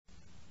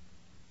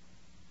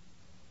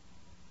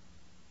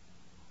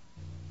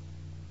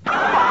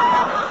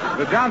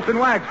the Johnson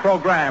Wax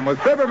Program with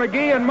Fibber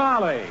McGee and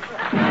Molly.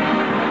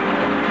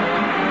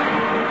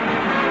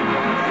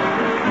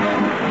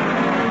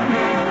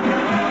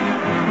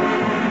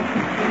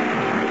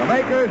 The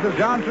makers of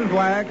Johnson's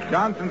Wax,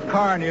 Johnson's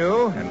Car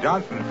New, and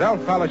Johnson's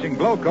Self-Polishing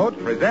Glow Coat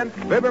present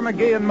Fibber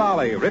McGee and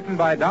Molly, written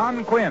by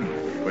Don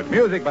Quinn, with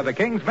music by the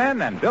King's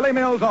Men and Billy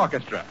Mills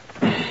Orchestra.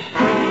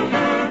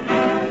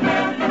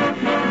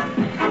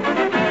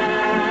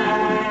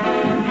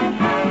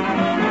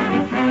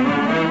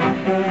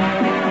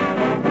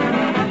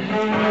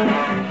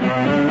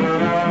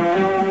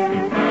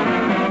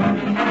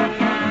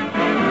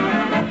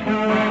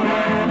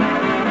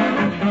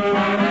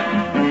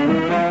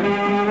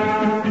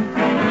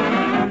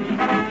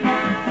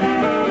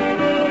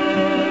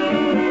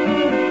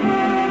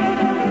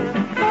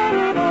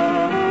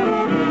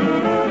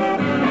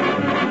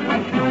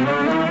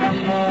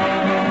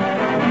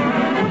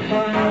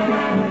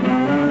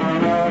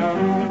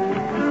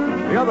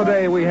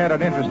 We had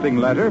an interesting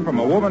letter from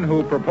a woman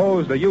who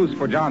proposed a use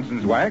for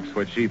Johnson's Wax,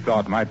 which she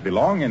thought might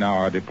belong in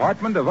our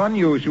Department of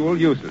Unusual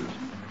Uses.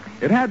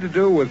 It had to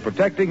do with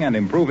protecting and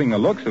improving the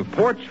looks of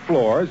porch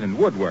floors and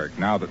woodwork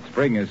now that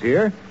spring is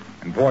here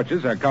and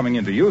porches are coming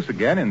into use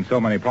again in so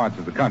many parts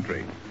of the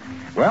country.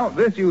 Well,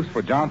 this use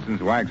for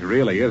Johnson's Wax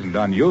really isn't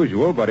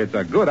unusual, but it's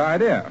a good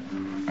idea,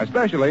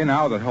 especially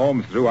now that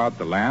homes throughout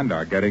the land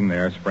are getting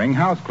their spring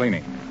house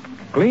cleaning.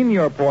 Clean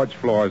your porch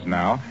floors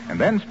now, and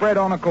then spread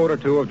on a coat or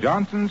two of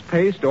Johnson's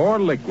paste or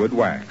liquid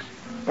wax.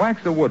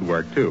 Wax the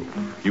woodwork, too.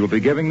 You'll be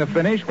giving the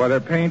finish, whether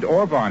paint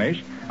or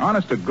varnish,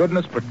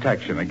 honest-to-goodness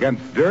protection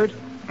against dirt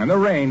and the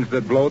rains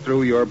that blow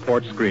through your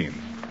porch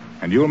screens.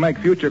 And you'll make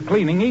future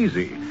cleaning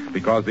easy,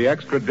 because the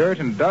extra dirt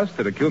and dust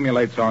that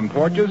accumulates on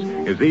porches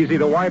is easy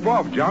to wipe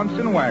off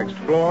Johnson waxed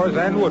floors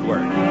and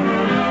woodwork.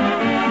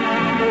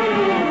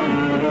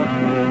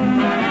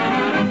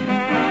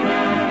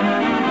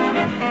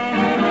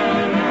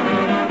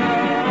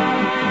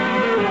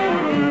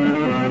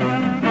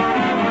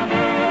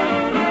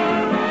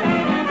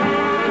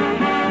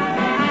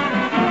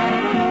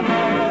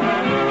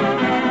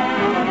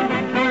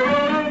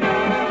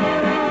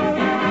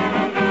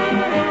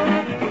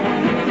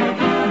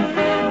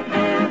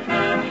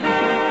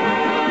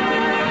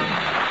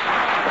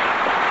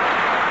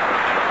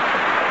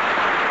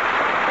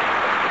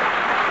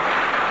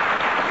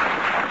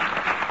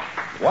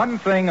 One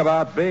thing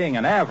about being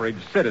an average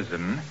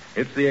citizen,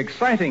 it's the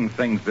exciting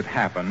things that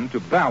happen to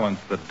balance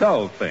the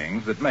dull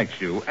things that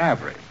makes you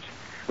average.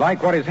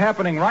 Like what is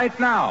happening right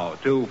now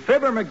to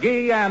Fibber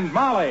McGee and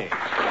Molly.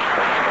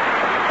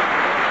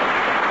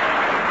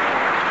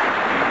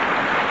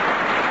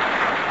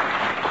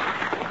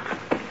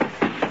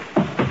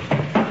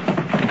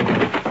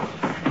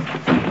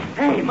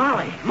 Hey,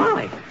 Molly.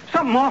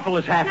 Something awful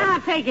has happened. Now,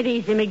 take it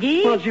easy,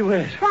 McGee. Well, gee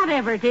whiz.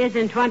 Whatever it is,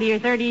 in 20 or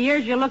 30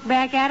 years, you'll look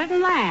back at it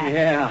and laugh.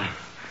 Yeah.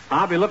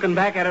 I'll be looking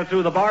back at it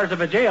through the bars of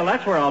a jail.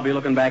 That's where I'll be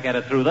looking back at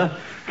it through the...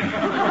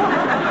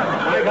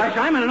 My gosh,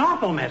 I'm in an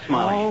awful mess,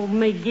 Molly. Oh,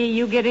 McGee,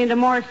 you get into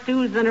more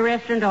stews than a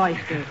restaurant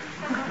oyster.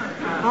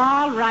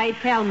 All right,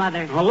 tell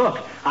Mother. Oh,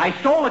 look, I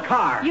stole a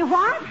car. You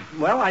what?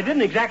 Well, I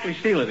didn't exactly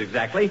steal it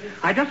exactly.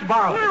 I just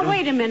borrowed it. Now,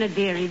 wait a minute,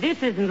 dearie.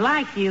 This isn't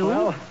like you.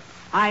 Well...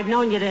 I've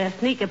known you to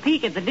sneak a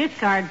peek at the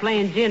discard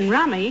playing gin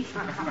rummy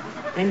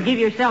and give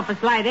yourself a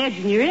slight edge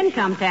in your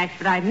income tax,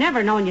 but I've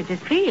never known you to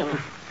steal.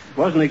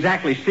 Wasn't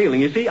exactly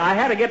stealing. You see, I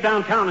had to get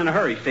downtown in a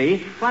hurry,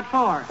 see? What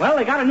for? Well,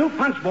 they got a new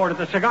punch board at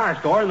the cigar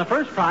store, and the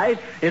first prize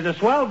is a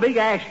swell big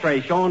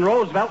ashtray showing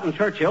Roosevelt and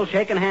Churchill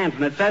shaking hands,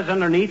 and it says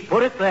underneath,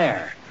 put it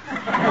there.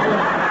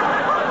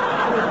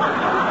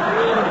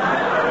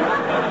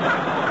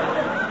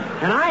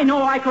 And I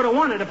know I could have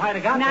won it if I'd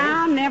have got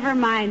Now, never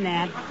mind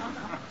that.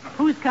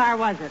 Whose car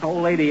was it?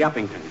 Old Lady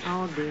Uppington's.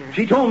 Oh, dear.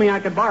 She told me I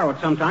could borrow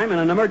it sometime in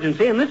an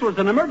emergency, and this was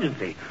an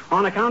emergency.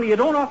 On account of you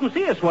don't often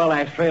see a swell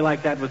ashtray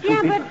like that with two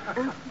people. Yeah,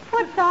 but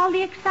what's all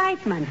the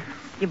excitement?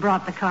 You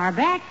brought the car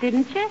back,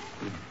 didn't you?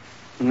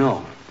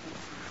 No.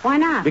 Why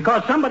not?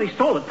 Because somebody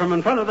stole it from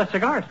in front of the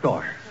cigar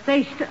store.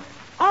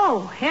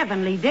 Oh,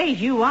 heavenly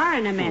days, you are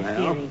in a mess,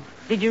 Well. dearie.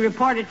 Did you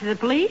report it to the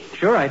police?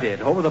 Sure I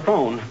did, over the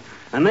phone.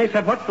 And they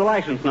said, what's the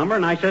license number?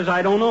 And I says,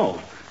 I don't know.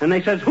 And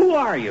they says, who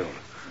are you?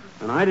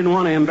 And I didn't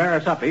want to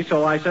embarrass Uppy,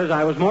 so I says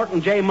I was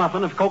Morton J.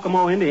 Muffin of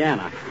Kokomo,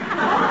 Indiana.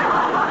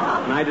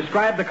 And I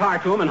described the car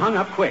to him and hung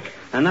up quick.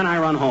 And then I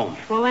run home.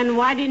 Well, then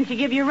why didn't you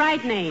give your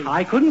right name?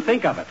 I couldn't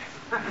think of it.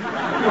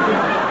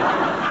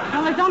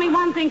 Well, there's only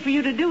one thing for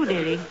you to do,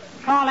 dearie.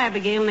 Call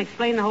Abigail and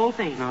explain the whole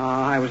thing. Oh,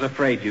 I was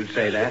afraid you'd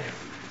say that.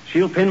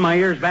 She'll pin my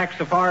ears back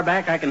so far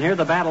back I can hear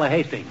the Battle of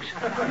Hastings.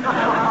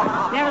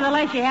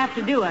 Nevertheless, you have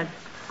to do it.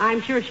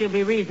 I'm sure she'll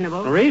be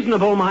reasonable.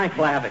 Reasonable, my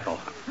clavicle.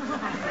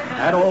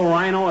 That old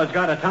rhino has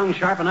got a tongue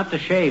sharp enough to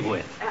shave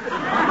with.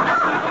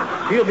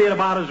 She'll be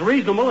about as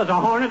reasonable as a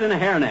hornet in a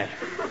hairnet.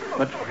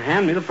 But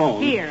hand me the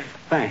phone. Here.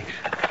 Thanks.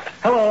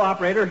 Hello,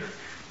 operator.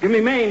 Give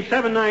me Maine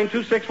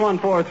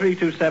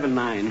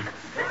 7926143279.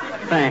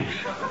 Thanks.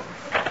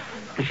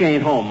 She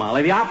ain't home,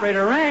 Molly. The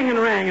operator rang and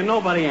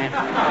nobody answered.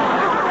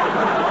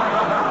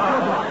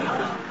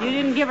 You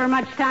didn't give her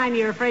much time.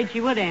 You were afraid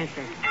she would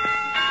answer.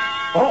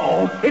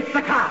 Uh-oh, it's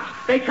the cops.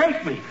 They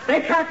traced me.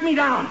 They tracked me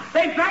down.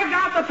 They dragged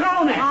out the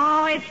throw net.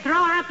 Oh, it's throw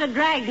out the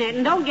dragnet,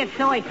 and don't get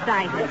so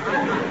excited.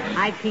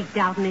 I peeked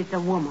out, and it's a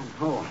woman.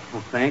 Oh,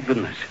 well, thank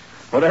goodness.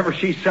 Whatever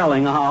she's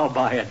selling, I'll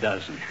buy a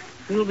dozen.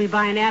 You'll be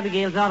buying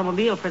Abigail's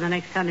automobile for the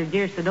next 100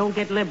 years, so don't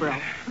get liberal.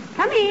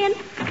 Come in.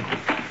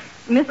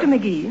 Mr.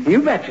 McGee.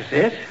 You betcha,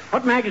 sis.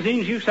 What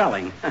magazines you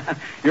selling?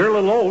 You're a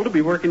little old to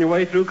be working your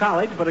way through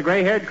college, but a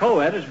gray-haired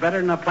co-ed is better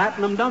than a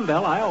platinum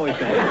dumbbell, I always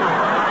say.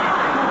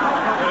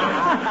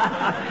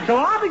 So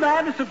I'll be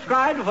glad to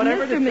subscribe to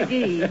whatever... Mr.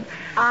 McGee,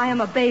 I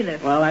am a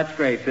bailiff. Well, that's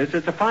great, sis.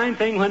 It's a fine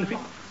thing when...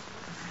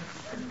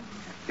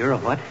 You're a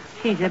what?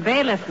 She's a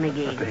bailiff,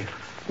 McGee. A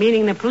bailiff.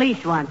 Meaning the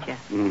police want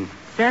you.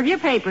 Serve your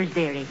papers,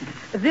 dearie.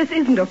 This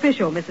isn't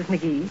official, Mrs.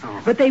 McGee,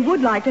 Oh. but they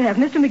would like to have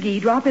Mr. McGee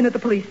drop in at the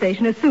police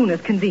station as soon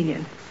as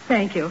convenient.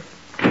 Thank you.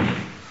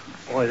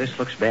 Boy, this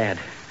looks bad.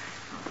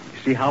 You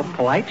see how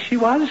polite she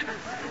was?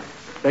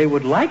 They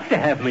would like to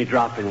have me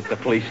drop in at the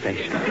police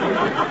station.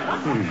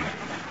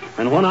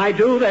 And when I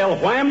do, they'll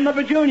wham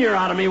the junior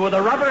out of me with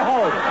a rubber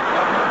hose.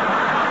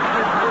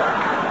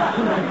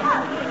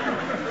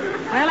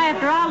 Well,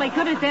 after all, they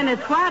could have sent a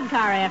squad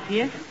car after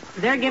you.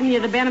 They're giving you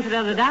the benefit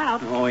of the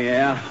doubt. Oh,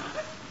 yeah?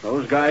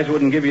 Those guys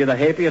wouldn't give you the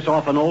habeas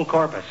off an old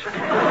corpus.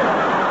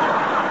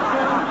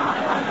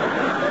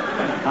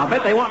 I'll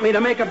bet they want me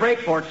to make a break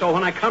for it so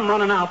when I come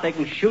running out, they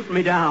can shoot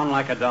me down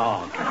like a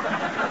dog.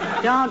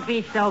 Don't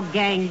be so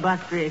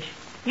gangbusterish.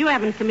 You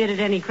haven't committed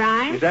any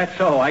crime. Is that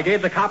so? I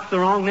gave the cops the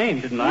wrong name,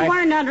 didn't I? You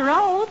weren't under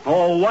oath.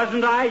 Oh,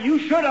 wasn't I? You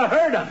should have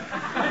heard them.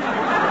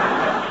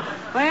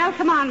 Well,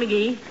 come on,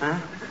 McGee. Huh?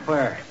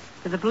 Where?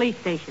 To the police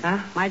station. Huh?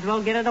 Might as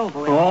well get it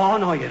over with. Oh,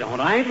 no, you don't.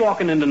 I ain't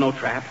walking into no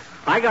trap.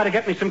 I got to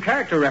get me some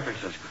character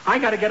references. I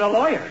got to get a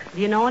lawyer.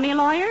 Do you know any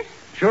lawyers?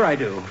 Sure I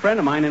do. A friend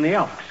of mine in the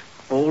Elks.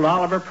 Old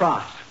Oliver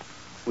Pross.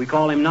 We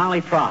call him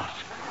Nolly Pross.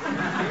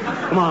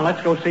 Come on,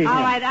 let's go see him.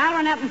 All right, I'll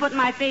run up and put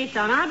my face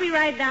on. I'll be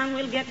right down.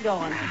 We'll get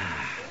going.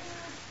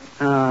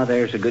 Ah,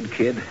 there's a good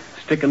kid.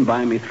 Sticking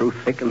by me through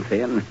thick and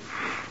thin.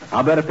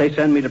 I'll bet if they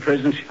send me to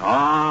prison...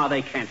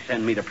 they can't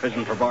send me to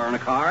prison for borrowing a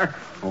car.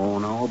 Oh,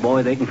 no,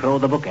 boy, they can throw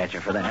the book at you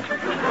for that.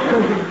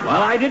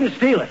 Well, I didn't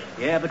steal it.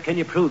 Yeah, but can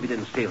you prove you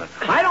didn't steal it?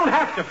 I don't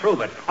have to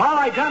prove it. All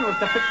I done was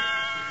to...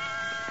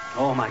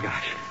 Oh, my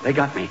gosh, they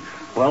got me.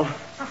 Well,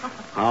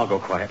 I'll go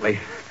quietly.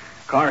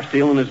 Car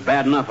stealing is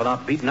bad enough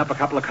without beating up a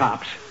couple of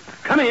cops.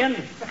 Come in.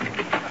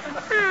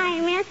 Hi,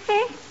 mister.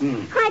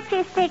 What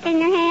you sticking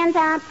your hands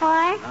out for?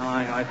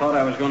 I thought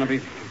I was going to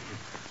be...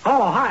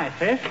 Oh, hi,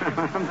 sis.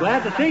 I'm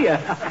glad to see you.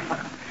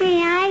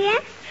 See, are you?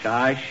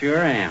 I sure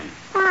am.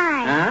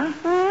 Why? Huh?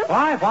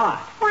 Why, what?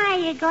 Why are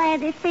you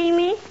glad to see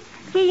me?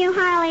 Gee, you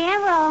hardly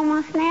ever,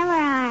 almost never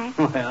are.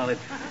 Well,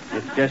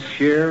 it's just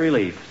sheer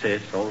relief,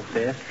 sis, old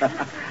sis.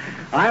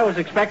 I was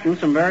expecting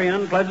some very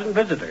unpleasant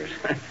visitors.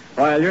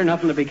 While you're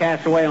nothing to be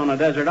cast away on a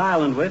desert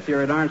island with,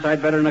 you're a darn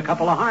sight better than a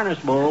couple of harness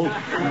bulls.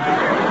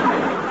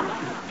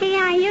 Gee,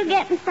 are you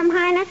getting some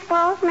harness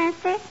bulls,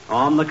 mister?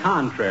 On the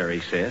contrary,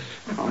 sis.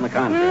 On the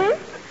contrary.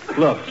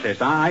 Look,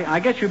 sis, I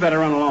guess you better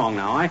run along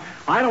now. I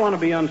don't want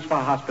to be in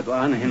hospital.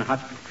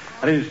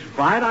 That is,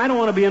 I don't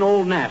want to be an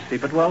old nasty,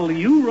 but, well,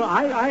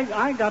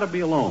 I got to be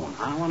alone.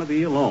 I want to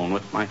be alone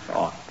with my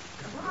thoughts.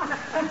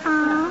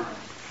 Oh.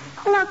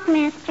 Look,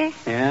 mister.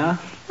 Yeah?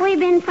 We've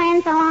been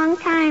friends a long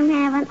time,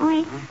 haven't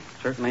we?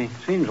 Certainly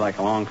seems like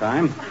a long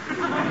time.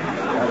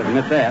 Gotta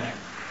admit that.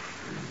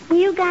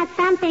 You got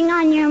something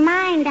on your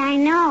mind, I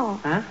know.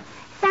 Huh?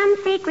 Some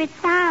secret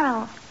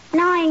sorrow,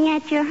 gnawing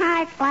at your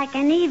heart like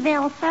an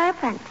evil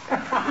serpent.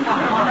 Huh?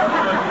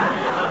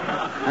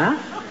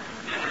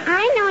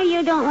 I know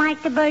you don't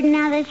like to burden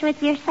others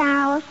with your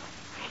sorrows.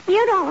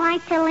 You don't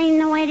like to lean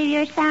the weight of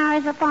your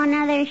sorrows upon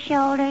others'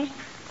 shoulders.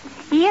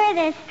 You're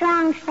the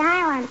strong,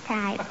 silent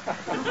type.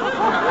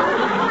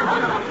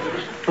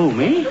 Who,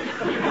 me?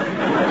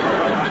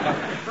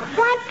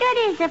 What good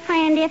is a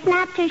friend if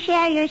not to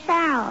share your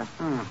sorrows?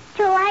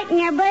 To lighten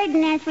your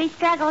burden as we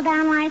struggle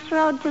down life's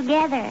road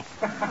together.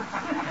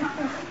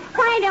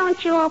 Why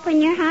don't you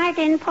open your heart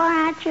and pour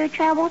out your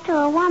trouble to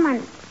a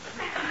woman?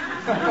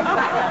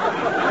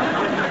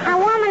 A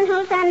woman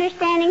whose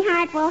understanding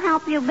heart will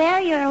help you bear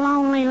your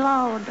lonely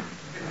load.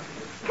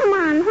 Come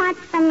on,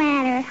 what's the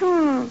matter?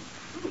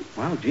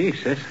 Well, gee,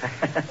 sis.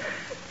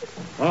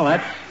 Well,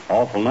 that's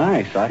awful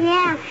nice.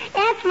 Yeah,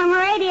 that's from a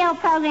radio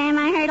program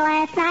I heard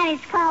last night.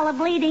 It's called The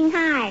Bleeding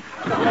Heart.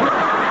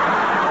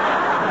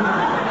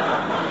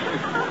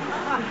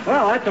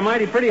 Well, that's a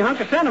mighty pretty hunk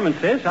of sentiment,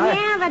 sis.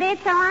 Yeah, but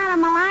it's a lot of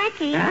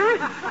malarkey. Huh?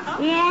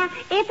 Yeah,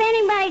 if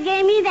anybody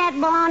gave me that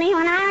baloney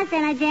when I was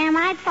in a jam,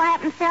 I'd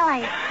slap them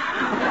silly.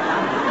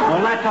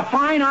 Well, that's a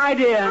fine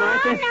idea. And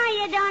Oh, no,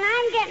 you don't.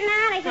 I'm getting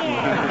out of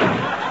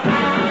here.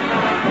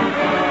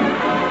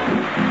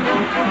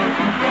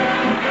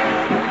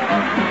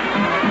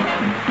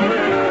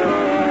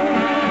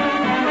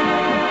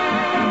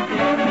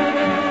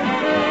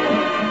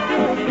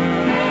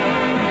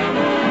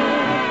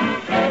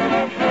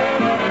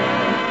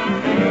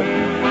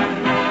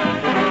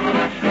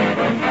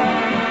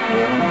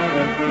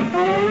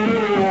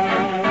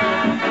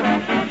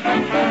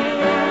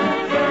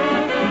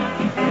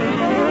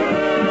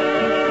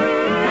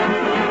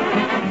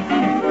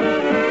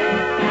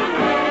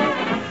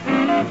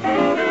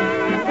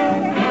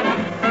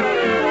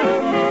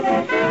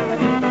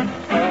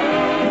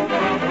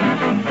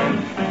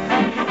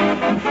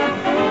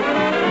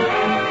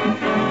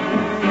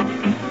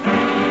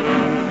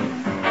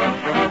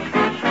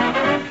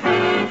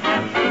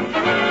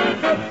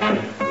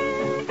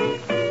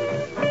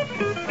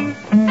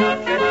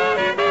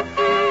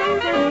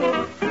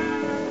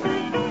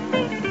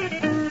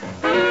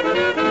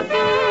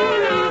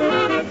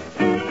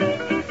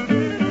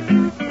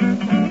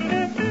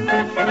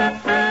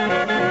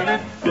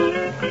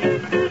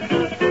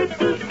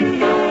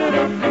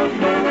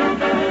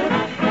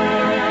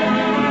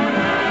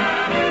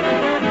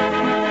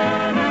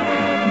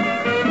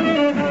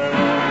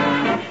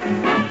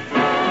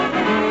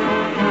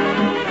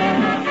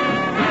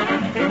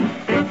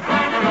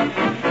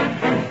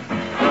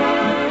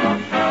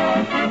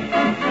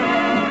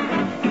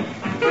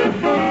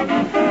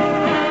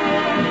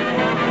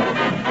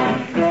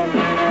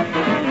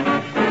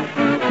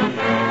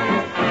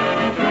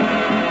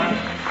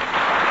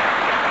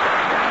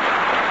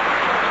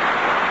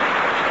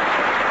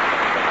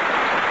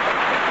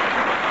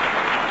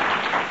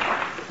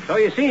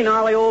 you see,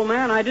 Nolly, old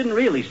man, I didn't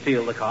really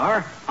steal the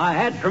car. I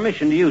had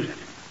permission to use it.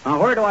 Now,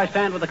 where do I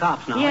stand with the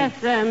cops now? Yes,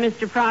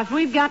 Mr. Frost,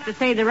 we've got to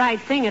say the right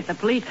thing at the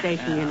police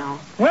station, you know.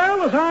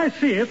 Well, as I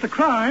see it, the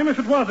crime, if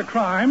it was a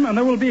crime, and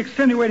there will be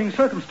extenuating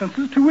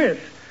circumstances to it.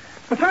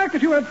 The fact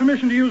that you had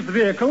permission to use the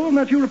vehicle and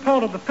that you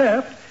reported the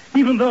theft,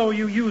 even though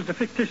you used a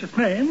fictitious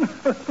name,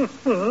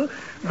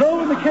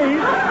 though in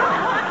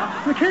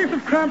the case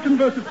of Crampton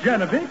versus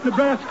Janovic,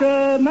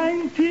 Nebraska,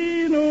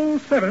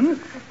 1907,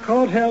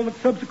 court held that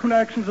subsequent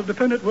actions of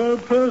defendant were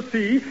per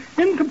se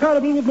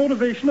incompatible with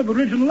motivation of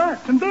original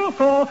act, and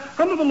therefore,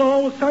 under the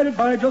law was cited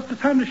by Justice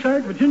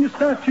Handishak, Virginia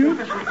statute,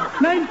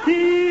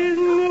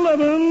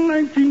 1911,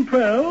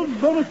 1912,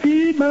 bona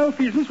fide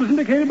malfeasance was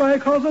indicated by a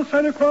causa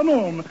sine qua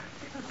non.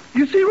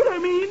 You see what I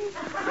mean?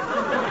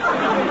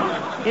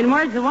 In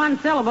words of one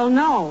syllable,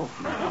 no.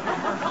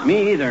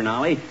 Me either,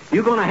 Nolly.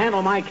 You going to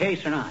handle my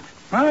case or not?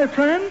 My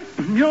friend,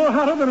 you're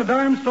hotter than a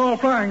dime store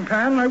frying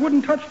pan, and I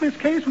wouldn't touch this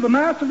case with the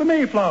mast of the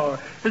Mayflower.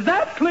 Is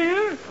that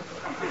clear?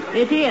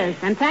 It is.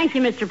 And thank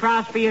you, Mr.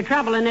 Frost, for your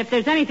trouble. And if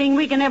there's anything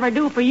we can ever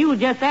do for you,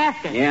 just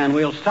ask us. Yeah, and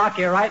we'll sock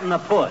you right in the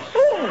puss.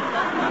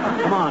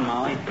 Come on,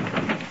 Molly.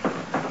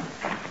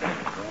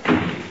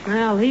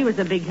 Well, he was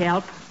a big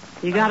help.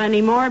 You got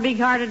any more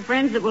big-hearted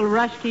friends that will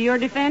rush to your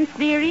defense,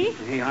 dearie?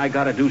 Hey, I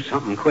got to do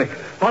something quick.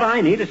 What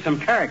I need is some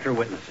character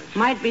witnesses.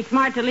 Might be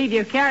smart to leave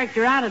your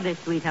character out of this,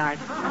 sweetheart.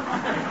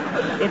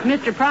 If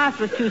Mr.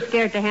 Frost was too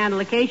scared to handle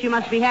the case, you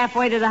must be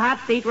halfway to the hot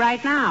seat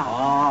right now.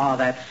 Oh,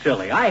 that's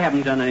silly. I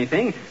haven't done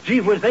anything.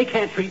 Gee whiz, they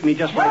can't treat me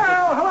just like this.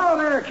 Well, hello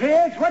there,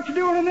 kids. What you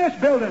doing in this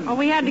building? Oh,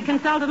 we had to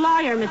consult a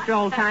lawyer, Mr.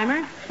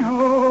 Oldtimer.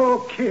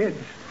 Oh, kids.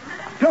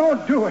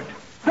 Don't do it.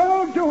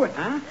 Don't do it.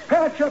 Huh?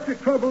 Patch up your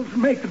troubles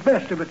and make the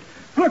best of it.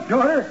 Look,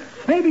 daughter,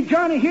 maybe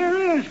Johnny here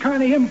is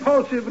kind of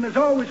impulsive and is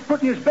always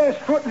putting his best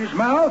foot in his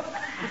mouth.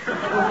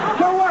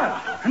 So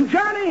what? And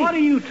Johnny? What are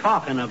you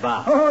talking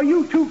about? Oh,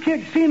 you two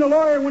kids seen a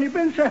lawyer when you've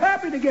been so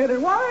happy together.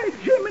 Why,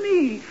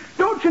 Jiminy?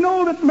 Don't you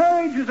know that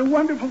marriage is a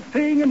wonderful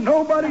thing and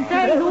nobody should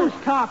Say, ever... who's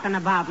talking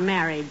about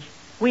marriage?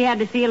 We had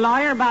to see a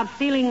lawyer about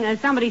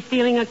somebody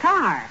stealing a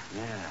car.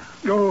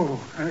 Yeah. Oh,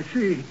 I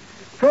see.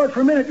 Thought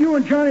for a minute you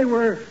and Johnny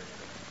were...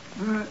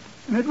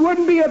 it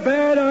wouldn't be a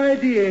bad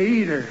idea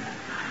either.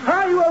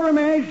 How you ever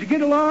managed to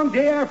get along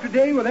day after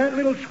day with that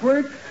little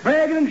squirt,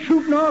 bragging and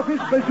shooting off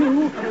his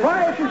bazoo?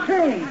 Why, it's a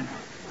shame.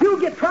 You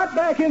get trot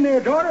back in there,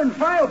 daughter, and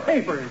file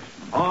papers.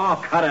 Oh,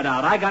 cut it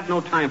out. I got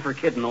no time for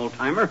kidding,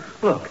 old-timer.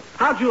 Look,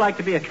 how'd you like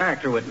to be a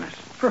character witness?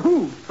 For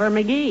who? For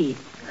McGee.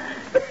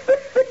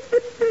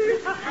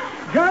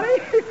 Johnny,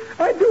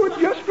 I do it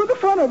just for the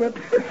fun of it.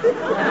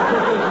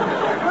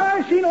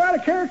 I've seen a lot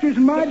of characters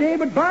in my day,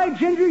 but by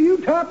ginger, you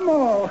top them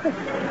all.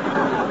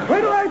 Wait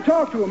till I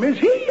talk to him. Is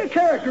he a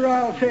character,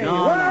 I'll say? No.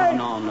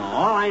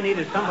 All I need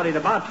is somebody to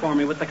vouch for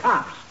me with the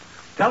cops.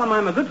 Tell him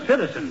I'm a good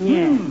citizen.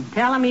 Yeah.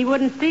 Tell him he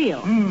wouldn't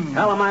steal.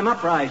 Tell him I'm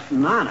upright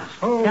and honest.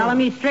 Oh. Tell him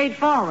he's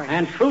straightforward.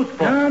 And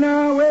truthful.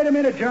 Now, wait a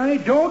minute, Johnny.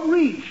 Don't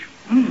reach.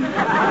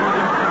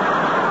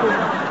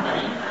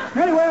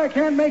 Anyway, I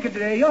can't make it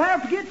today. You'll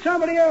have to get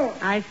somebody else.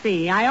 I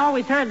see. I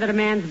always heard that a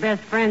man's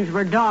best friends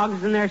were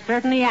dogs, and they're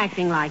certainly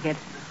acting like it.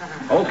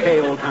 Okay,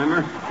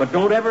 old-timer, but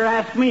don't ever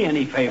ask me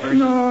any favors.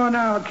 No,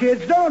 now,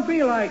 kids, don't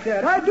be like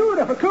that. I'd do it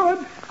if I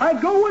could. I'd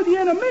go with you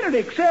in a minute,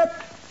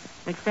 except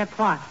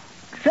what?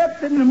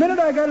 that in a minute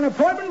I got an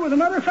appointment with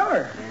another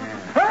feller.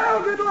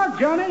 Well, good luck,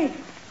 Johnny.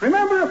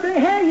 Remember, if they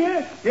hang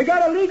you, you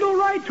got a legal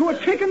right to a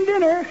chicken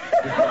dinner.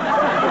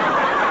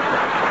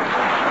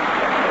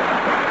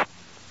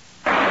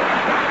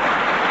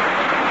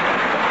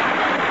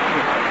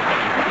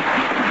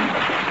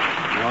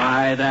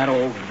 Why, that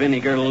old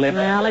vinegar lip.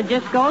 Well, it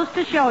just goes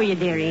to show you,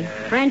 dearie.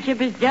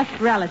 Friendship is just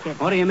relative.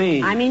 What do you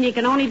mean? I mean, you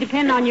can only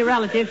depend on your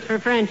relatives for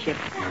friendship.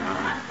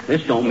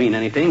 This don't mean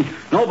anything.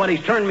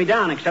 Nobody's turned me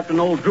down except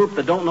an old droop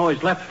that don't know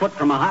his left foot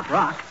from a hot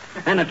rock,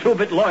 and a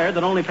two-bit lawyer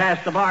that only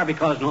passed the bar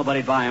because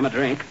nobody'd buy him a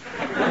drink.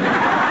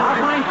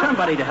 I'll find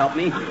somebody to help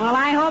me. Well,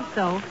 I hope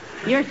so.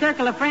 Your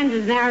circle of friends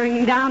is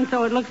narrowing down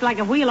so it looks like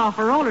a wheel off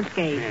a roller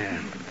skate. Yeah.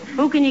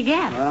 Who can you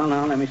get? Well,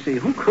 now, let me see.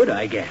 Who could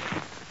I get?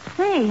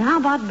 Say, how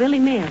about Billy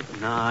Mills?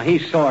 No,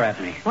 he's sore at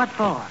me. What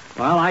for?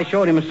 Well, I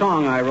showed him a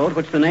song I wrote,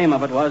 which the name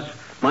of it was,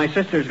 My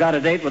Sister's Got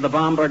a Date with a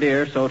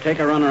Bombardier, so take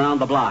a run around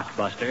the block,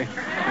 Buster.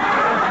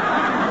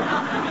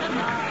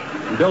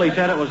 And Billy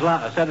said it was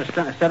said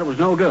it was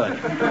no good.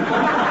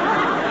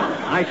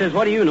 I says,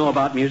 what do you know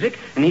about music?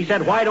 And he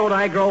said, why don't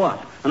I grow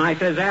up? And I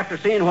says, after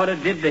seeing what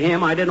it did to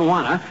him, I didn't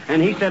want to.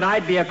 And he said,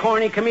 I'd be a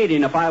corny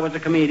comedian if I was a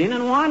comedian.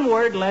 And one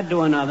word led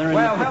to another. And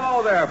Well,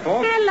 hello there,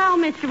 folks. Hello,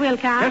 Mr.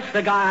 Wilcox. That's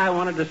the guy I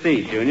wanted to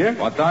see, Junior.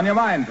 What's on your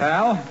mind,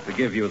 pal? To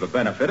give you the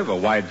benefit of a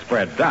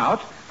widespread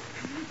doubt.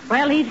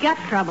 Well, he's got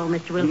trouble,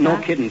 Mr. Wilcox. No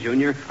kidding,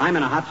 Junior. I'm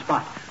in a hot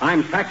spot.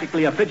 I'm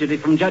practically a fidgety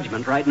from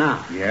judgment right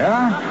now.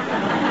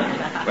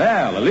 Yeah?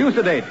 Well,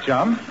 elucidate,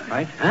 chum.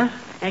 Right? Huh?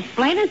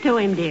 Explain it to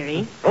him,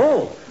 dearie.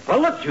 Oh, well,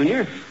 look,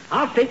 Junior.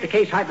 I'll state the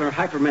case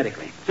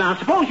hypermetically. Now,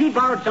 suppose you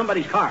borrowed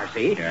somebody's car,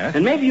 see? Yes.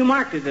 And maybe you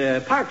parked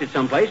it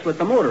someplace with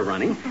the motor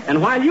running,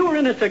 and while you were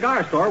in a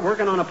cigar store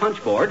working on a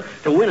punch board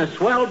to win a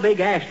swell big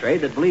ashtray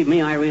that, believe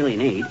me, I really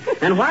need,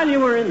 and while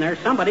you were in there,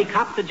 somebody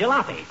copped the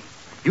jalopy.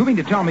 You mean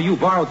to tell me you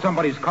borrowed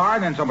somebody's car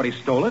and then somebody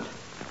stole it?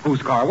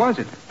 Whose car was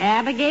it?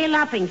 Abigail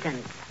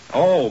Uppington's.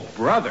 Oh,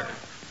 brother.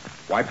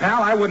 Why,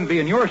 pal, I wouldn't be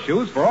in your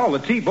shoes for all the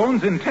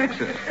T-bones in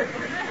Texas.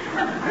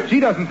 She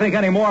doesn't think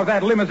any more of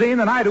that limousine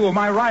than I do of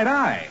my right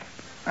eye.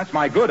 That's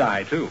my good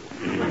eye, too.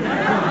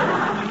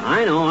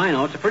 I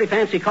know. It's a pretty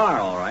fancy car,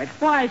 all right.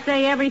 Why,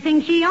 say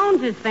everything she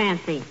owns is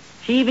fancy.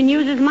 She even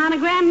uses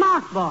monogram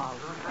mothballs.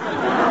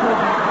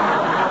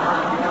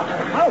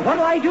 Oh,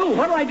 what'll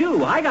I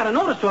do? I got a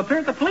notice to appear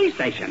at the police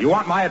station. You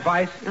want my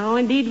advice? Oh,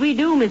 indeed we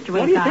do, Mr. Wilcox.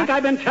 What do you think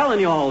I've been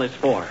telling you all this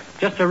for?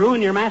 Just to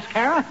ruin your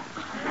mascara?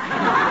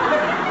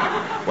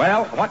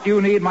 Well, what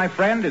you need, my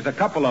friend, is a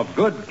couple of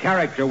good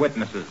character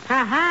witnesses.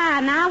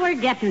 Ha-ha, now we're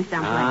getting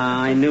somewhere.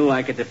 I knew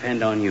I could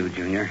depend on you,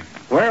 Junior.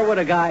 Where would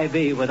a guy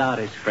be without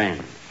his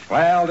friends?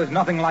 Well, there's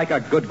nothing like a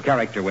good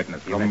character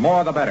witness. The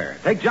more, the better.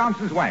 Take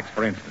Johnson's wax,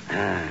 for instance.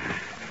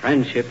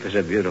 Friendship is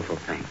a beautiful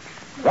thing.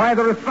 Why,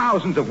 there are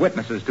thousands of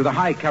witnesses to the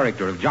high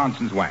character of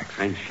Johnson's wax.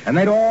 Friendship. And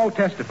they'd all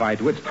testify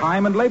to its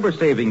time and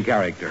labor-saving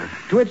character,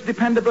 to its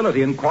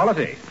dependability and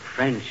quality.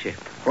 Friendship.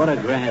 What a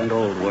grand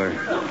old word.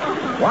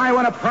 Why,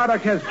 when a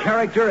product has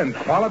character and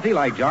quality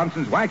like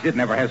Johnson's wax, it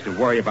never has to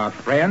worry about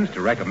friends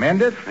to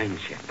recommend it.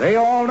 Friendship. They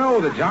all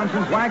know that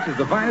Johnson's wax is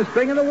the finest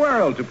thing in the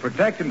world to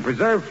protect and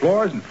preserve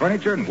floors and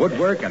furniture and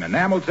woodwork and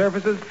enameled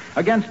surfaces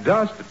against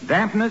dust,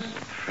 dampness.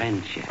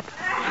 Friendship.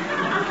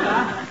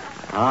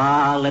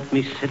 Let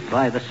me sit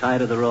by the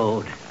side of the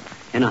road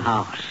in a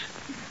house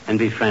and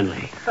be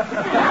friendly.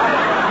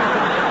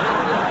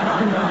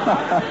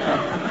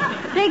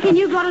 Say, can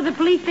you go to the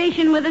police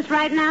station with us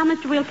right now,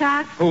 Mr.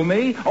 Wilcox? Who,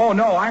 me? Oh,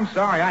 no, I'm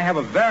sorry. I have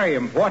a very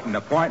important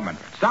appointment.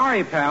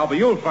 Sorry, pal, but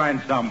you'll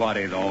find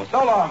somebody, though.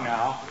 So long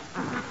now.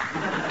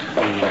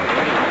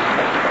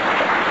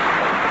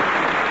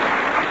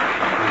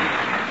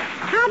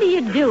 How do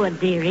you do it,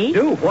 dearie?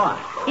 Do what?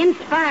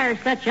 Inspire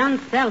such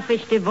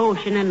unselfish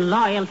devotion and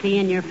loyalty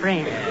in your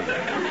friends.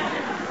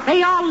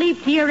 They all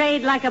leap to your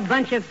aid like a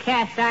bunch of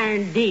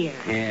cast-iron deer.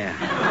 Yeah.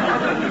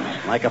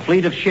 Like a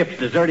fleet of ships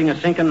deserting a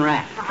sinking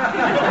raft.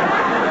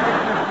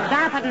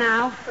 Stop it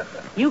now.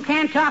 You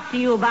can't talk to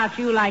you about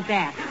you like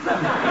that.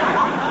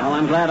 Well,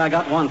 I'm glad I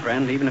got one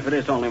friend, even if it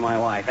is only my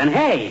wife. And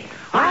hey,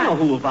 I know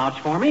who will vouch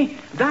for me.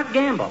 Doc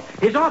Gamble.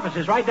 His office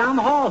is right down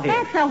the hall here.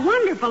 That's a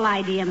wonderful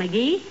idea,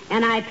 McGee.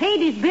 And I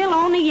paid his bill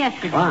only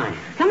yesterday. Fine.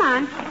 Come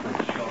on.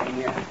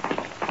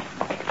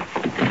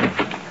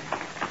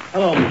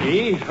 Hello,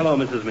 McGee. Hello,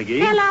 Mrs. McGee.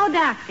 Hello,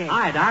 Doctor.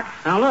 Hi, Doc.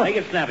 Now, look. Make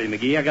it snappy,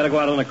 McGee. I got to go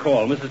out on a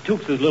call. Mrs.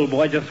 Tukes' little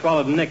boy just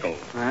swallowed a nickel.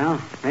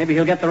 Well, maybe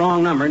he'll get the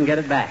wrong number and get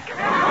it back.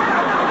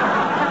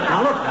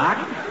 Now, look,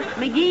 Doc.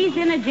 McGee's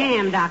in a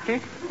jam, Doctor.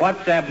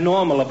 What's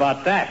abnormal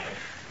about that?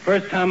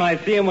 First time I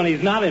see him when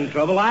he's not in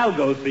trouble, I'll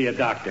go see a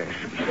doctor.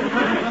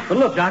 But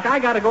look, Doc, I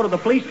got to go to the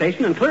police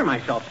station and clear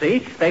myself, see?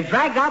 They've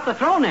dragged out the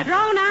throw net.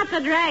 Thrown out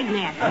the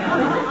dragnet.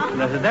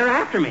 They're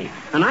after me.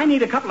 And I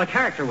need a couple of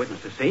character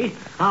witnesses, see?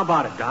 How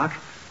about it, Doc?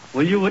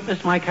 Will you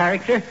witness my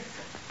character?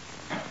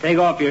 Take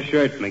off your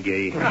shirt,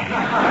 McGee.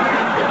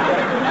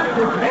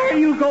 There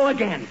you go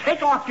again.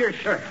 Take off your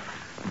shirt.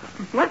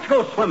 Let's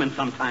go swimming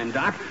sometime,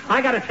 Doc.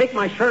 I got to take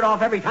my shirt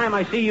off every time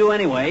I see you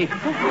anyway.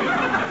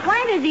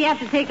 Why does he have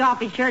to take off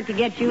his shirt to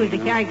get you as a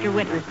character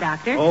witness,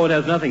 Doctor? Oh, it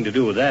has nothing to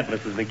do with that,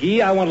 Mrs.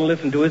 McGee. I want to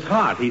listen to his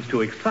heart. He's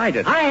too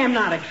excited. I am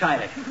not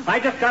excited. I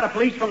just got a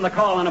police from the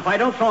call, and if I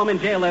don't throw him in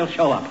jail, they'll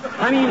show up.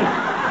 I mean,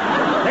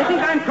 they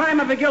think I'm crime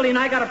of the guilty, and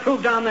I got to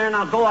prove down there, and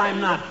I'll go I'm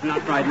not.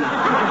 Not right now.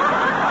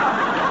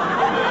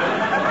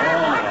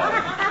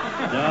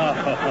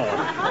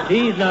 No,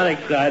 he's not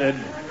excited.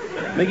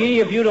 McGee,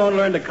 if you don't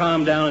learn to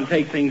calm down and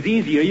take things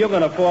easier, you're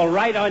going to fall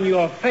right on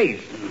your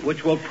face,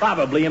 which will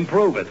probably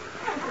improve it.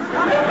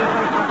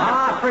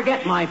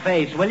 Forget my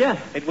face, will you?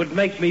 It would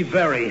make me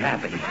very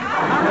happy.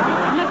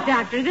 Look,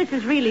 Doctor, this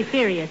is really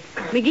serious.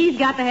 McGee's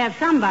got to have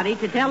somebody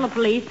to tell the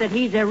police that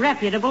he's a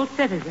reputable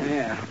citizen.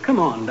 Yeah, come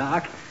on,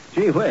 Doc.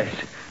 Gee whiz.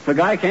 If a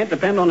guy can't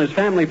depend on his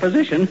family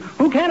physician,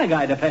 who can a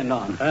guy depend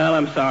on? Well,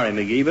 I'm sorry,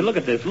 McGee, but look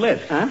at this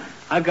list. Huh?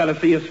 I've got to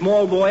see a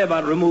small boy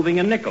about removing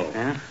a nickel.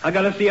 Yeah? I've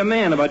got to see a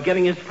man about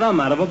getting his thumb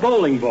out of a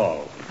bowling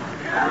ball.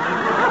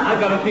 I've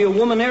got to see a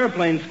woman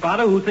airplane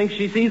spotter who thinks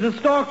she sees a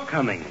stork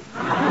coming.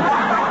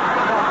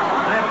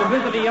 I have to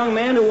visit a young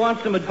man who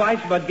wants some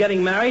advice about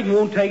getting married and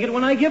won't take it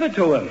when I give it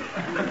to him.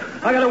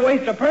 I got to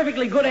waste a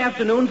perfectly good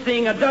afternoon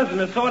seeing a dozen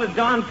assorted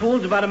darn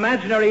fools about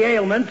imaginary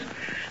ailments,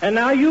 and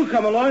now you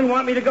come along and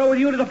want me to go with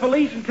you to the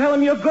police and tell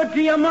them you're good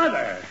to your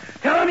mother.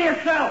 Tell them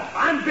yourself.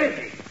 I'm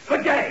busy.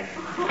 Good day.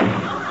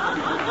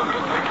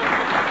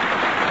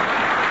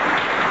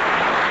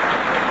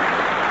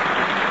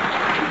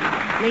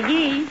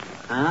 McGee,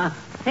 Huh?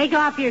 take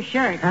off your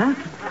shirt. Huh?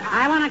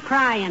 I want to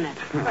cry in it.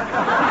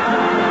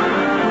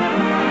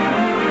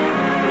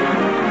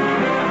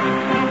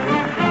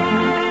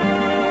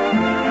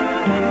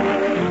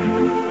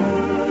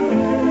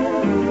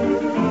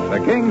 The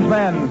King's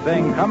Men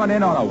sing Coming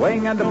In on a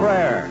Wing and a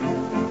Prayer.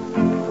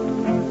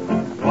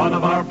 One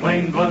of our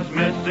planes was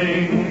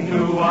missing,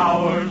 2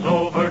 hours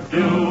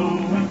overdue.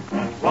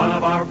 One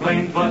of our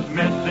planes was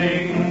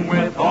missing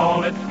with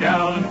all its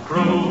gallant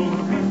crew.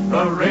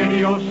 The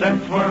radio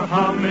sets were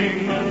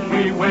humming,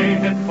 we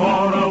waited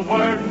for a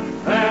word,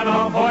 then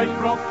a voice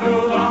broke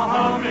through the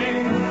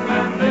humming,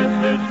 and this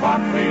is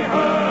what we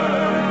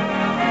heard.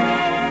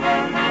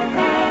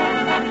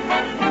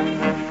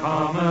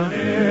 Coming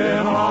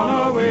in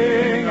on a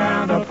wing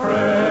and a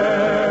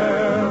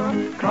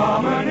prayer.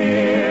 Coming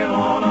in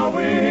on a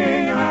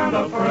wing and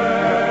a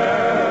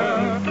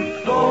prayer.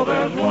 Though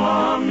there's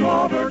one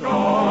motor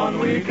gone,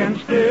 we can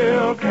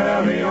still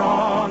carry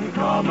on.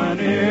 Coming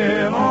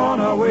in on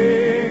a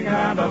wing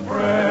and a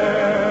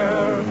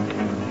prayer.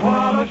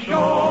 What a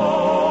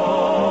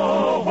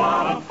show,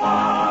 what a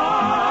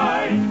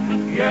fight.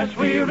 Yes,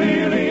 we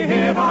really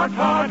hit our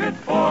target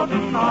for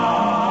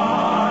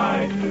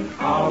tonight.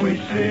 How we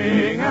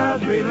sing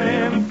as we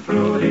limp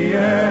through the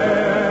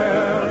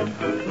air.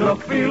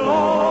 Look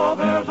below,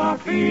 there's our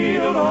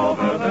field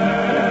over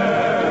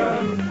there.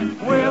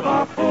 With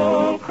our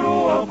full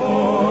crew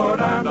aboard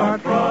and our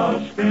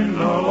trust in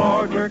the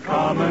Lord, we're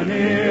coming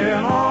in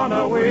on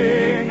a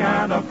wing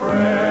and a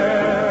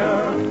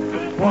prayer.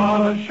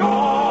 What a show,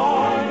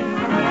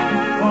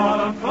 what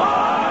a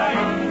flight,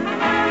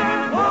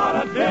 what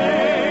a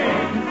day,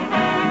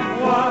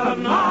 what a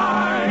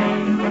night.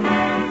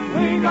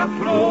 We got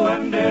through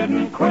and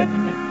didn't quit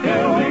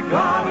till we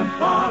got a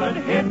solid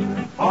hit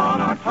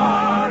on our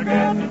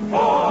target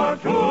for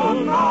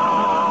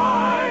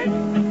tonight.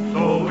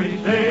 So we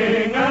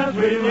sing as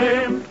we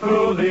limp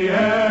through the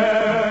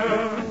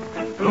air.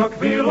 Look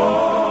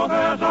below,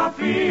 there's our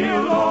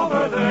field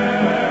over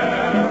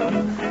there.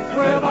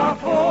 With our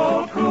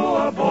full crew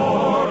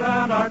aboard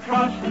and our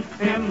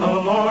trust in the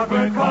Lord,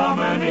 we're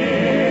coming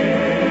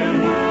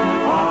in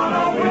on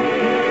a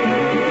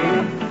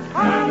wing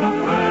and a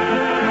prayer.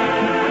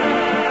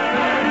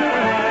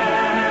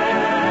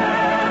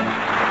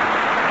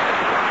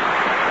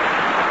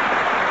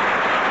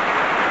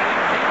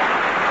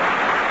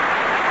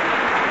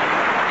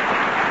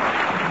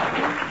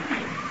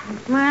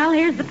 Well,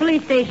 here's the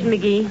police station,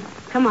 McGee.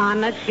 Come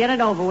on, let's get it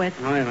over with.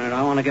 Wait a minute,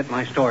 I want to get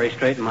my story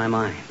straight in my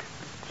mind.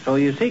 So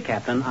you see,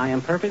 Captain, I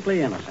am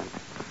perfectly innocent.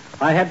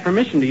 I had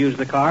permission to use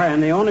the car,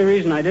 and the only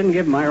reason I didn't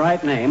give my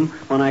right name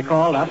when I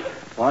called up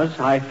was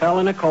I fell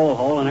in a coal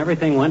hole and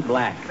everything went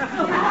black.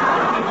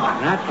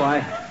 And that's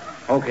why...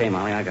 Okay,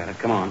 Molly, I got it.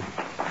 Come on.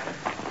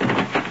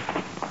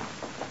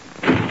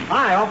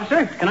 Hi,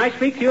 officer. Can I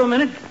speak to you a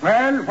minute?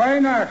 Well, why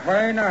not?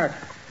 Why not?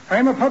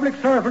 I'm a public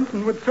servant,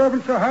 and with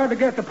servants so hard to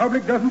get, the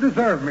public doesn't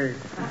deserve me.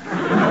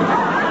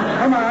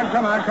 Come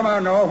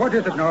on, no. What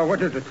is it, no?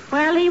 What is it?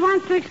 Well, he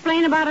wants to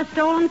explain about a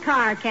stolen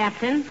car,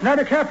 Captain. Not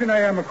a captain I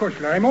am, a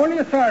cushler. I'm only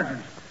a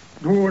sergeant.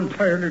 Due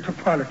entirely to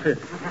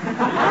politics.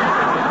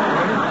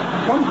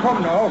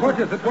 Come now. What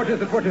is it?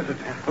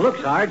 Look,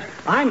 Sarge,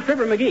 I'm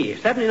Fibber McGee,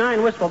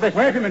 79 Wistful Vista.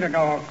 Wait a minute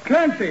now.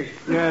 Clancy.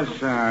 Yes,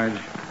 Sarge.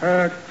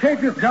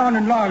 Take this down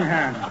in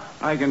longhand.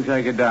 I can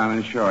take it down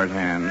in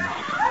shorthand.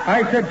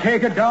 I said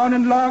take it down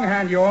in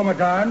longhand, you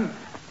omadon.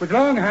 With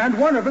longhand,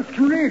 one of us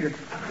can read it.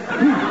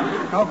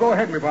 Now go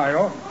ahead, me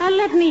boyo.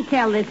 Let me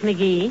tell this,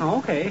 McGee. Oh,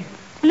 okay.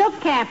 Look,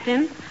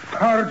 Captain.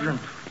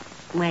 Sergeant.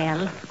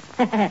 Well,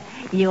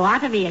 you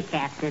ought to be a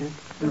captain.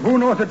 And who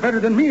knows it better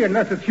than me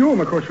unless it's you,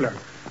 McCushler?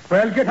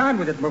 Well, get on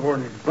with it,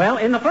 Mavourney. Well,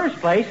 in the first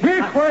place...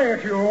 Be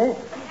quiet, you.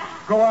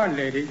 Go on,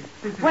 lady.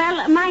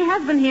 Well, my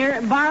husband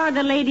here borrowed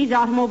a lady's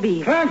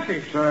automobile.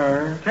 Clancy.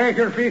 Sir? Take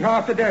your feet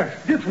off the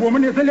desk. This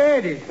woman is a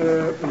lady.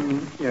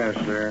 Yes,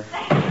 sir.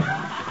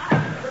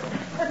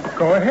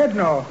 Go ahead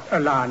now,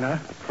 Alana.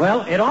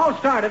 Well, it all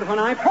started when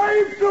I...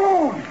 Pipe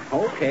down!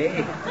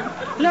 Okay.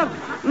 Look,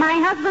 my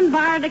husband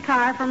borrowed a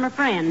car from a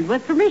friend,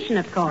 with permission,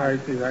 of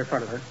course. I see. I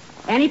follow her.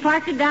 And he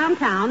parked it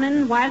downtown,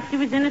 and whilst he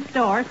was in a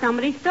store,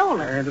 somebody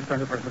stole I it.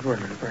 understand.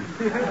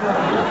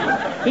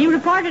 He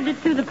reported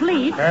it to the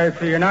police. I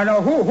see. And I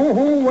know who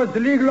was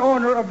the legal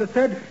owner of the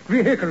said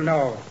vehicle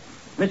now.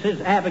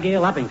 Mrs.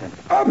 Abigail Uppington.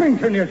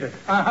 Uppington, is it?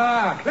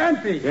 Aha,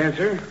 Clancy. Yes,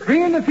 sir?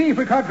 Bring in the thief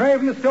we caught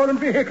driving the stolen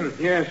vehicle.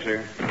 Yes,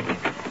 sir.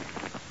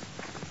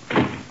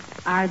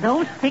 Are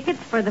those tickets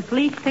for the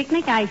police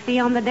picnic I see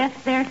on the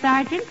desk there,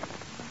 Sergeant?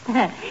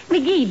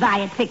 McGee, buy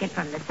a ticket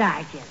from the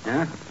sergeant.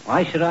 Huh?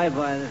 Why should I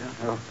buy this?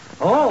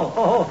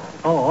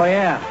 Oh,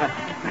 yeah.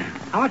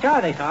 How much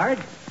are they, Sarge?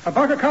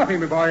 About a copy,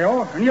 me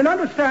boyo. And you'll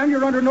understand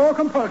you're under no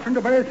compulsion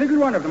to buy a single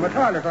one of them at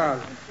all.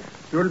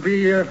 You'll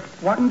be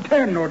wanting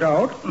 10, no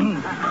doubt.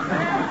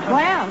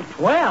 12.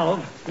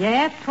 12?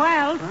 Yes,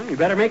 12. Well, you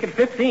better make it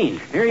 15.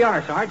 Here you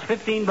are, Sarge,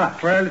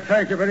 $15. Well,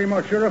 thank you very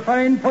much. You're a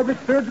fine public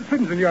spirited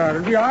citizen, you are.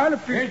 And we all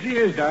Here she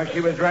is, Doc. She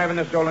was driving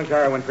the stolen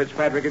car when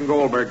Fitzpatrick and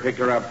Goldberg picked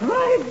her up.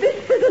 Why,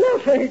 this is an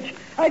outrage.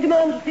 I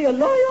demand to see a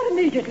lawyer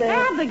immediately.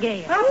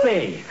 Abigail.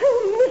 Uppy.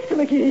 Oh, Mr.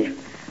 McGee,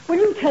 will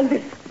you tell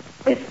this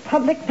Is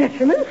public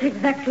detriment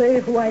exactly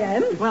who I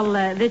am? Well,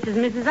 this is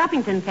Mrs.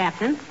 Uppington,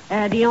 Captain.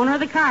 The owner of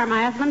the car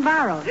my husband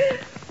borrowed.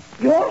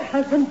 Your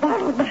husband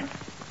borrowed that.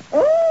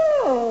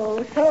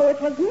 Oh, so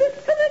it was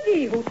Mr.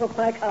 McGee who took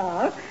my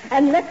car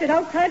and left it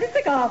outside a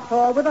cigar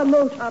store with a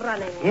motor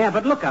running. Yeah,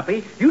 but look,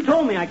 Uppy, you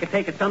told me I could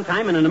take it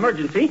sometime in an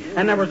emergency,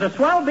 and there was a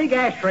swell big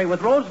ashtray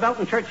with Roosevelt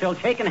and Churchill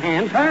shaking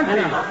hands.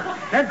 Fancy,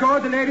 let go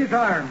of the lady's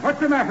arm. What's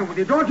the matter with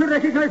you? Don't you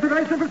recognize the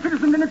rights of a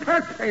citizen and a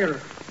taxpayer?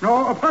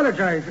 No,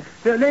 apologize.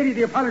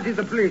 The apology of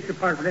the police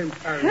department.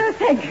 I'm sorry.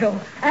 Thank you.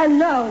 And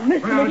now,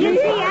 Mr. McGee. You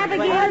see,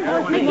 Abigail,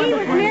 McGee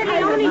was merely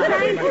only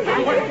trying to...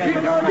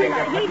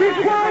 Be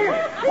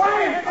quiet!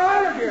 Quiet,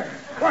 all of you!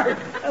 Quiet!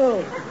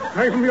 Oh.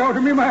 Driving me out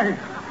of my mind.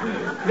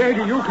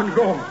 Lady, you can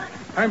go.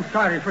 I'm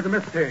sorry for the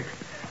mistake.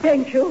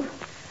 Thank you.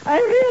 I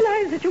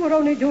realize that you were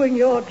only doing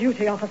your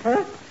duty,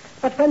 officer.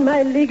 But when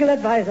my legal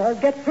advisor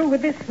gets through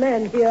with this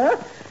man here,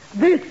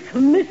 this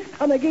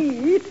Mr.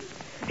 McGee,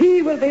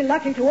 he will be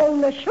lucky to own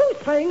the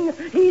shoestring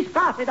he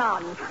started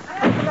on.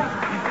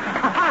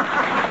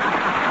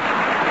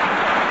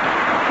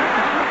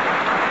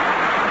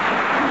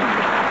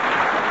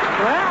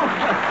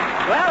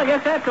 Well, I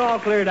guess that's all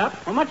cleared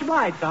up. Well, much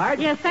obliged, Sarge.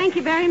 Yes, thank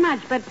you very much.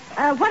 But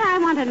what I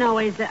want to know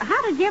is,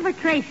 how did you ever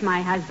trace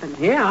my husband?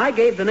 Yeah, I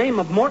gave the name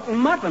of Morton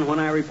Muffin when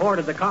I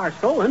reported the car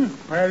stolen.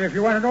 Well, if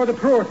you want to know the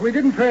truth, we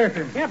didn't trace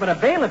him. Yeah, but a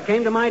bailiff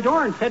came to my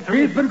door and said to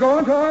me... He's been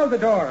going to all the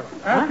doors,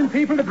 asking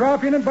people to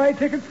drop in and buy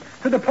tickets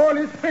to the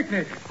police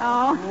picnic.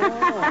 Oh.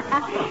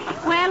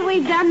 Well,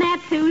 we've done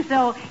that, too,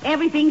 so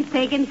everything's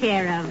taken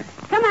care of.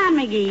 Come on,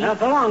 McGee.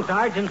 So long,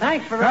 Sarge, and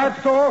thanks for...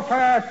 Not so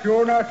fast,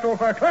 Joe, not so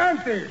fast.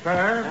 Clancy,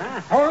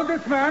 sir. Hold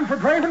this man for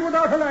driving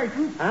without a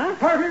license,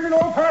 parking in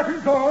no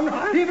parking zone,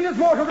 leaving his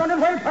motor running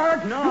while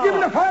parked, and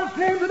giving a false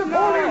name to the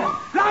police.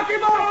 Lock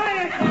him up!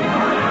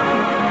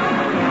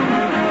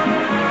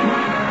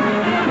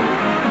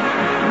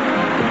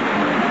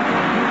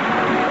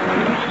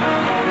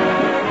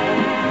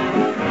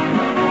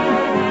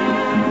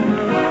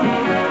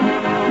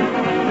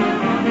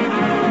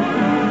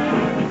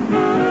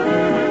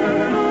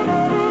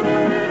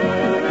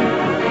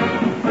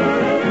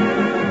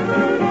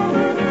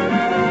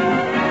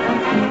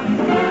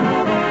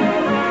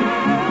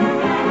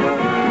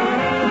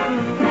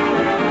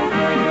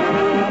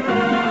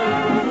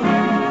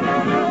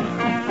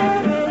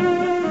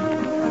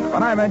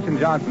 When I mention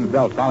Johnson's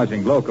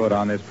self-polishing glow coat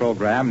on this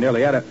program,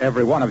 nearly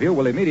every one of you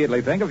will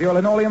immediately think of your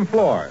linoleum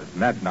floors.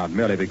 And that's not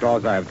merely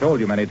because I have told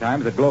you many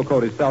times that glow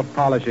coat is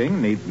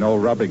self-polishing, needs no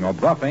rubbing or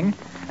buffing,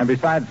 and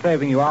besides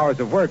saving you hours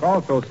of work,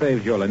 also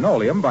saves your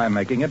linoleum by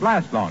making it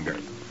last longer.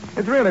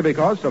 It's really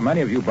because so many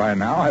of you by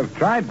now have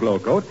tried glow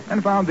coat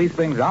and found these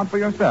things out for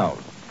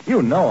yourselves.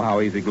 You know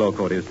how easy glow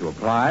coat is to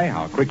apply,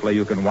 how quickly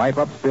you can wipe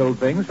up spilled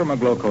things from a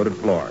glow-coated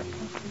floor.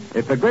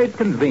 It's a great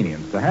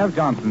convenience to have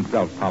Johnson's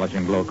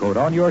self-polishing glow coat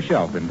on your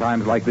shelf in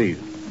times like these,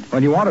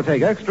 when you want to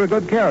take extra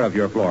good care of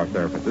your floor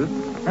surfaces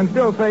and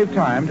still save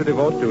time to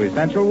devote to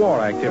essential war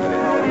activities.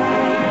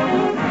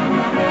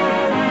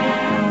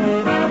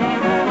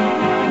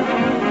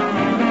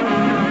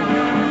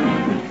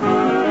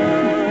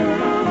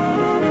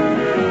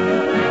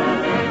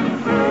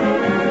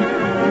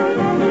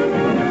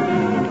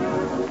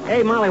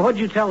 Hey, Molly,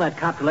 what'd you tell that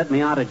cop to let me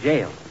out of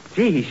jail?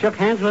 Gee, he shook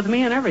hands with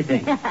me and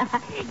everything.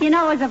 You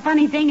know, it was a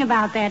funny thing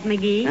about that,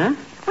 McGee. Huh?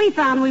 We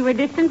found we were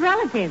distant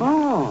relatives.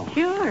 Oh.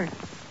 Sure.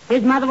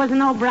 His mother was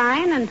an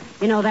O'Brien, and,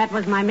 you know, that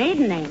was my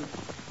maiden name.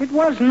 It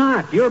was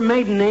not. Your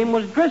maiden name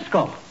was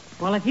Driscoll.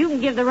 Well, if you can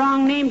give the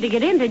wrong name to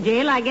get into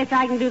jail, I guess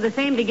I can do the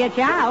same to get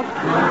you out.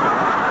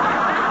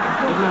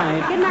 Good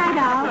night. Good night,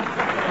 Al.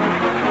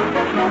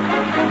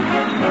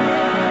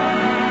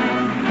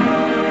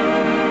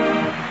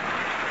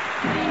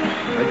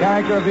 The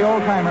character of the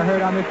old-timer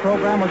heard on this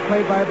program was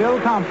played by Bill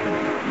Thompson.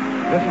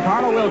 This is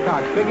Harlow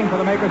Wilcox speaking for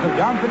the makers of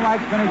Johnson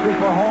Wax Finishes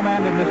for Home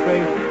and Industry,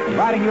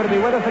 inviting you to be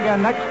with us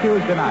again next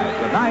Tuesday night.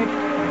 Good night.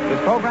 This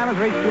program has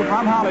reached you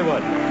from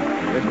Hollywood.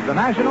 This is the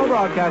National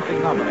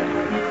Broadcasting Company.